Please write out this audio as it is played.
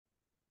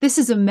This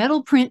is a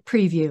metal print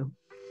preview.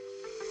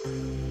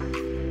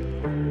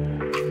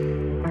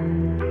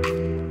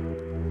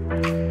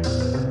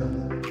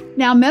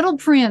 Now, metal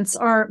prints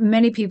are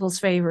many people's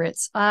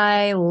favorites.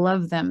 I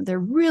love them. They're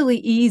really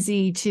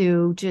easy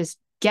to just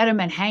get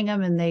them and hang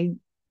them, and they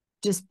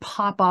just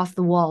pop off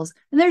the walls.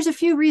 And there's a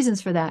few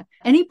reasons for that.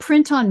 Any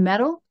print on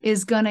metal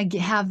is going to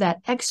have that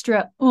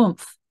extra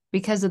oomph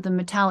because of the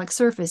metallic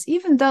surface,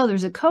 even though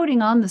there's a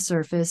coating on the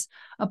surface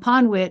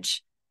upon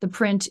which the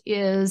print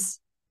is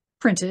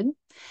printed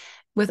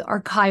with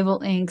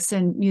archival inks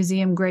and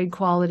museum grade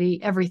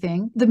quality,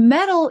 everything. The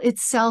metal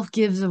itself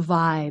gives a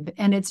vibe,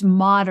 and it's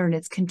modern,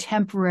 it's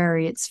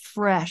contemporary, it's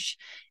fresh.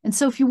 And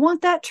so if you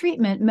want that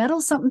treatment,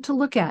 metal's something to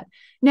look at.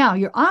 Now,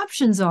 your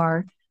options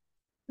are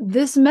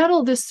this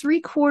metal, this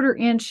 3/4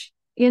 inch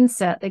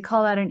inset, they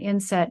call that an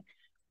inset.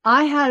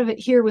 I have it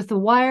here with the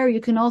wire.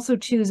 You can also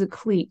choose a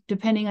cleat,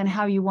 depending on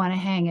how you want to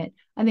hang it.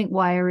 I think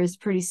wire is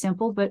pretty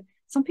simple, but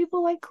some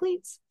people like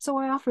cleats, so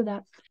I offer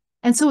that.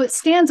 And so it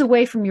stands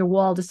away from your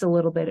wall just a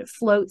little bit. It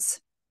floats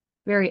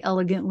very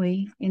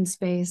elegantly in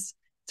space.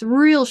 It's a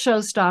real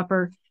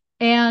showstopper.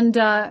 And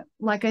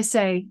like I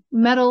say,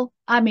 metal,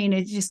 I mean,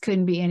 it just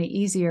couldn't be any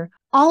easier.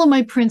 All of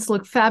my prints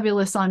look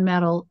fabulous on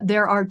metal.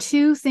 There are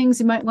two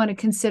things you might want to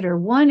consider.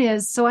 One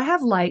is, so I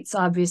have lights,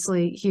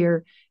 obviously,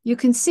 here. You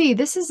can see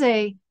this is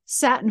a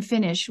satin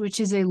finish, which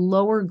is a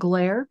lower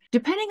glare.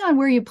 Depending on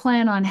where you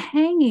plan on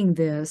hanging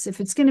this,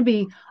 if it's going to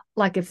be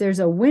like if there's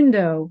a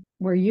window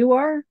where you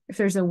are, if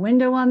there's a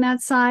window on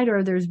that side,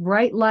 or there's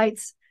bright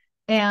lights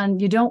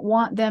and you don't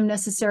want them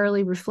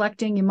necessarily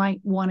reflecting, you might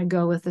want to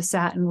go with the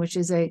satin, which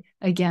is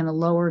again, a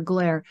lower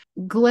glare.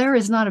 Glare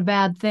is not a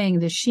bad thing.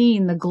 The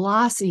sheen, the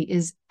glossy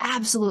is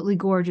absolutely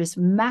gorgeous.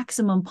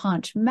 Maximum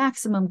punch,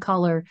 maximum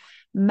color,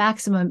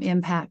 maximum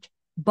impact.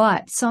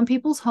 But some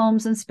people's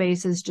homes and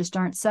spaces just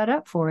aren't set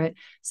up for it.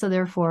 So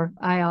therefore,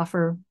 I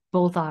offer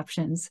both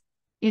options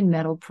in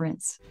metal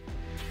prints.